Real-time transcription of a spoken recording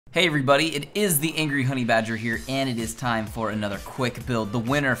Hey everybody, it is the Angry Honey Badger here, and it is time for another quick build. The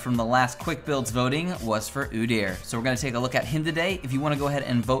winner from the last quick builds voting was for Udyr. So we're going to take a look at him today. If you want to go ahead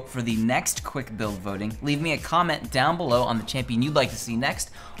and vote for the next quick build voting, leave me a comment down below on the champion you'd like to see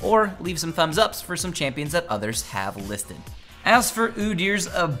next, or leave some thumbs ups for some champions that others have listed. As for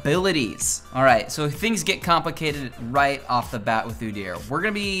Udyr's abilities, alright, so things get complicated right off the bat with Udyr. We're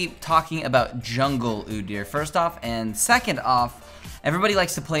going to be talking about jungle Udyr first off, and second off, everybody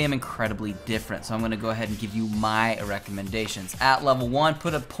likes to play him incredibly different, so I'm going to go ahead and give you my recommendations. At level 1,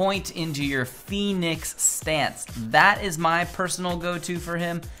 put a point into your Phoenix stance. That is my personal go-to for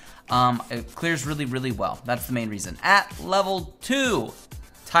him. It clears really well. That's the main reason. At level 2,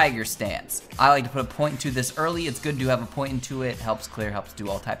 Tiger stance. I like to put a point into this early. It's good to have a point into it. Helps clear, helps do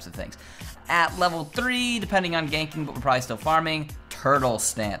all types of things. At level 3, depending on ganking, but we're probably still farming, turtle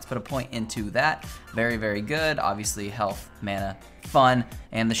stance. Put a point into that. Very good. Obviously, health, mana, fun,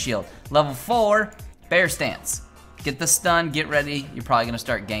 and the shield. Level 4, bear stance. Get the stun, get ready. You're probably going to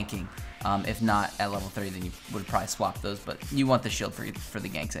start ganking. If not at level 3, then you would probably swap those, but you want the shield for the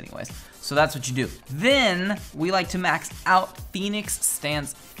ganks anyways. So that's what you do. Then we like to max out Phoenix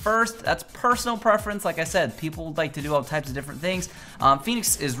stance first. That's personal preference. Like I said, people like to do all types of different things.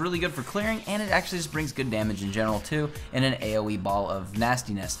 Phoenix is really good for clearing, and it actually just brings good damage in general too, in an AoE ball of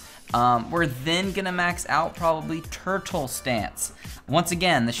nastiness. We're then gonna max out probably turtle stance. Once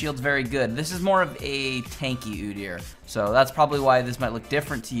again, the shield's very good. This is more of a tanky Udyr, so that's probably why this might look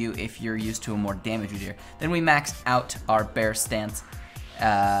different to you if you're used to a more damage Udyr. Then we max out our bear stance,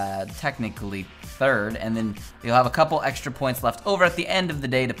 technically third, and then you'll have a couple extra points left over at the end of the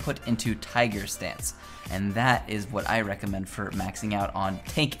day to put into tiger stance. And that is what I recommend for maxing out on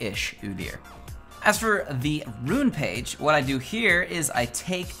tank-ish Udyr. As for the rune page, what I do here is I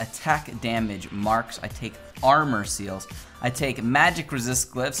take attack damage marks, I take armor seals, I take magic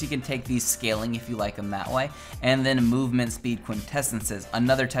resist glyphs. You can take these scaling if you like them that way, and then movement speed quintessences.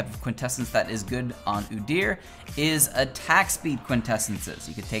 Another type of quintessence that is good on Udyr is attack speed quintessences.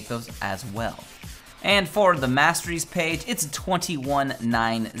 You can take those as well. And for the masteries page, it's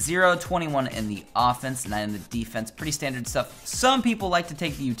 21-9-0, 21 in the offense, 9 in the defense. Pretty standard stuff. Some people like to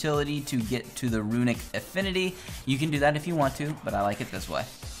take the utility to get to the runic affinity. You can do that if you want to, but I like it this way.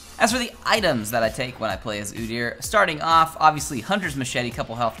 As for the items that I take when I play as Udyr, starting off, obviously Hunter's Machete,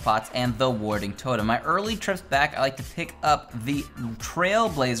 couple health pots, and the Warding Totem. My early trips back, I like to pick up the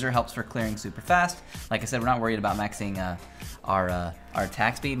Trailblazer, helps for clearing super fast. Like I said, we're not worried about maxing our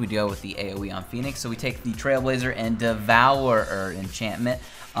attack speed. We go with the AoE on Phoenix, so we take the Trailblazer and Devourer enchantment.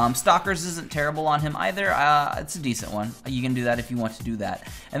 Stalkers isn't terrible on him either. It's a decent one. You can do that if you want to do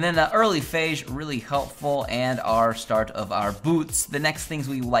that. And then the early phase, really helpful, and our start of our boots. The next things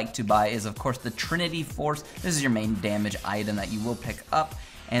we like to buy is, of course, the Trinity Force. This is your main damage item that you will pick up.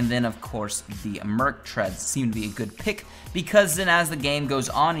 And then, of course, the Merc Treads seem to be a good pick, because then as the game goes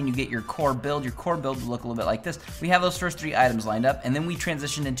on and you get your core build will look a little bit like this. We have those first 3 items lined up, and then we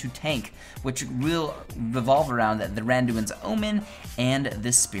transition into tank, which will revolve around the Randuin's Omen and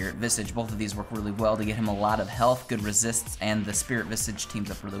the Spirit Visage. Both of these work really well to get him a lot of health, good resists, and the Spirit Visage teams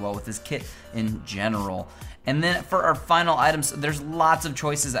up really well with his kit in general. And then for our final items, there's lots of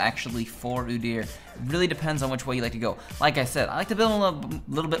choices actually for Udyr. It really depends on which way you like to go. Like I said, I like to build a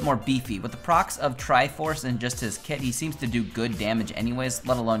little bit more beefy. With the procs of Triforce and just his kit, he seems to do good damage anyways,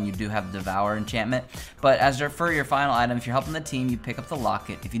 let alone you do have Devour enchantment. But for your final item, if you're helping the team, you pick up the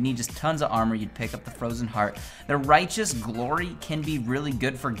Locket. If you need just tons of armor, you'd pick up the Frozen Heart. The Righteous Glory can be really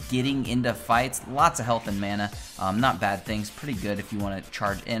good for getting into fights. Lots of health and mana. Not bad things. Pretty good if you want to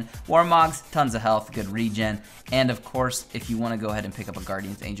charge in. Warmogs, tons of health, good regen. And of course, if you want to go ahead and pick up a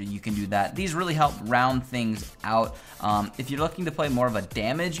Guardian's Angel, you can do that. These really help round things out. If you're looking to play more of a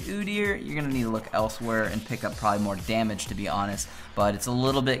damage Udyr, you're going to need to look elsewhere and pick up probably more damage, to be honest. But it's a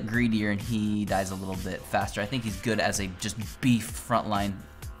little bit greedier and he dies a little bit faster. I think he's good as a just beef frontline,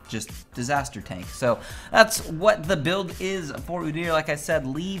 just disaster tank. So that's what the build is for Udyr. Like I said,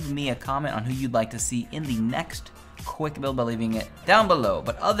 leave me a comment on who you'd like to see in the next quick build by leaving it down below.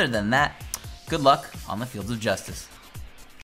 But other than that, good luck on the fields of justice.